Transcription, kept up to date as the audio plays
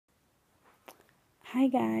Hi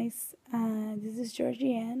guys, this is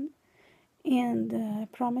Georgianne, and I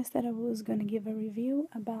promised that I was going to give a review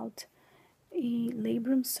about a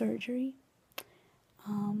labrum surgery.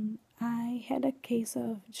 I had a case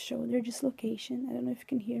of shoulder dislocation. I don't know if you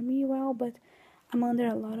can hear me well, but I'm under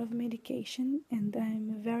a lot of medication and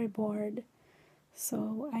I'm very bored.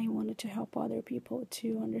 So I wanted to help other people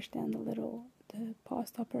to understand a little the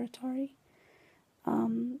post-operatory,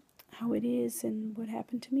 how it is and what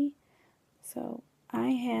happened to me. So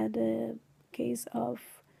I had a case of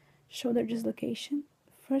shoulder dislocation.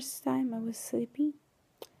 First time I was sleeping.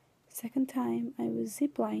 Second time I was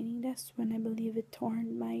ziplining. That's when I believe it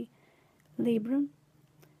torn my labrum.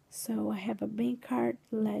 So I have a Bankart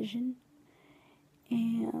lesion.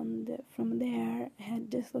 And from there I had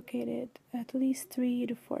dislocated at least 3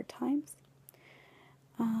 to 4 times.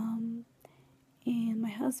 And my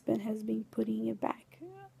husband has been putting it back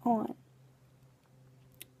on.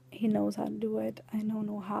 He knows how to do it. I don't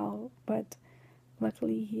know how, but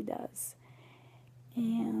luckily he does.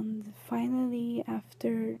 And finally,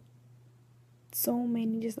 after so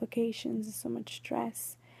many dislocations and so much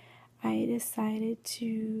stress, we decided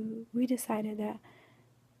that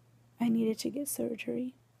I needed to get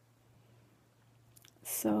surgery.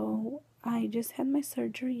 So I just had my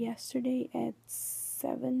surgery yesterday at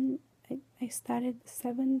 7. I started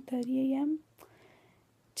 7:30 a.m.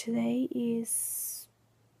 Today is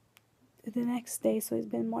the next day, so it's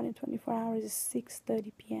been more than 24 hours. It's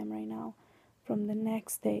 6:30 p.m. right now from the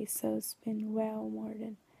next day, so it's been well more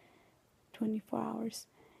than 24 hours.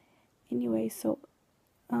 Anyway, so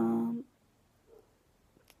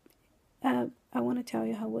I want to tell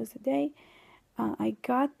you how was the day. I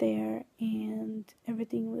got there and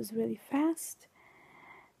everything was really fast.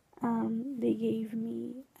 They gave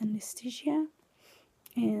me anesthesia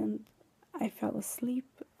and I fell asleep.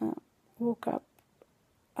 Woke up,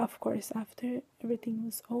 of course, after everything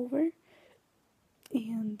was over,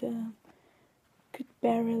 and could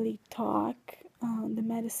barely talk. The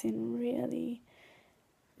medicine really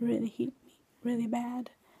hit me really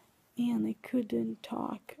bad, and I couldn't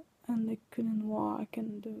talk and I couldn't walk,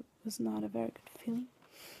 and it was not a very good feeling.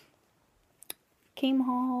 Came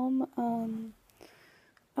home.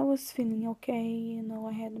 I was feeling okay,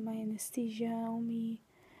 I had my anesthesia on me.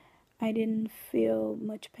 I didn't feel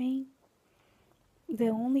much pain. The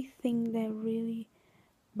only thing that really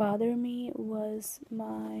bothered me was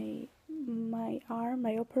my arm,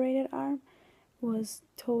 my operated arm was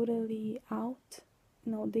totally out.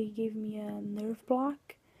 They gave me a nerve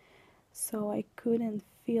block, so I couldn't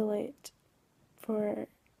feel it for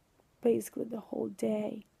basically the whole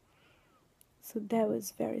day. So that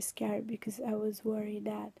was very scary because I was worried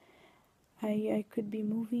that I could be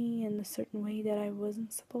moving in a certain way that I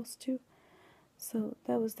wasn't supposed to. So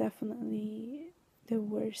that was definitely the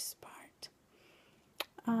worst part.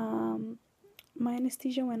 My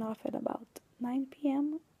anesthesia went off at about 9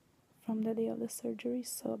 p.m. from the day of the surgery,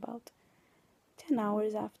 so about 10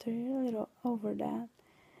 hours after, a little over that.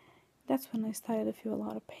 That's when I started to feel a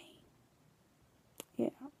lot of pain.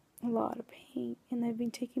 Yeah, a lot of pain. And I've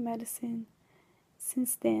been taking medicine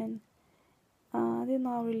since then. I did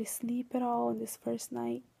not really sleep at all this first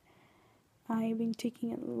night. I've been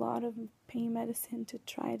taking a lot of pain medicine to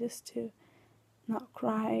try just to not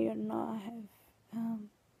cry or not have,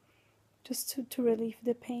 just to relieve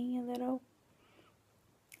the pain a little.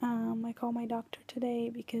 I called my doctor today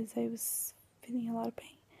because I was feeling a lot of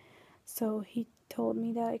pain. So he told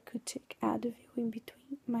me that I could take Advil in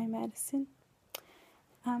between my medicine.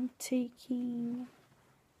 I'm taking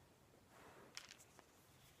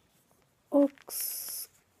oxycodone.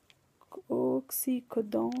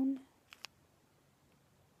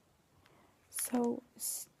 So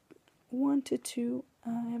it's 1 to 2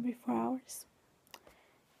 every 4 hours.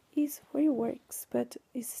 It works, but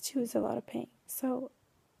it still is a lot of pain. So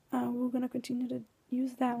we're gonna continue to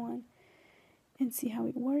use that one and see how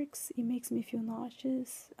it works. It makes me feel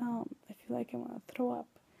nauseous. I feel like I want to throw up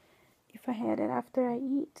if I had it after I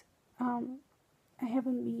eat. I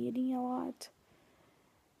haven't been eating a lot.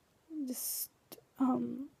 Just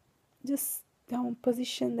the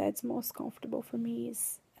position that's most comfortable for me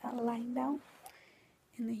is lying down.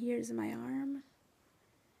 And here's my arm.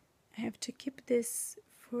 I have to keep this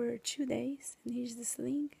for 2 days. And here's the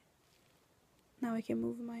sling. Now I can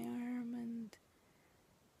move my arm, and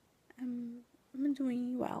I'm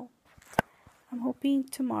doing well. I'm hoping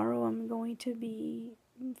tomorrow I'm going to be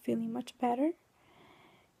feeling much better,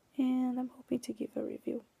 and I'm hoping to give a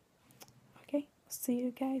review. Okay, see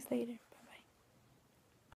you guys later.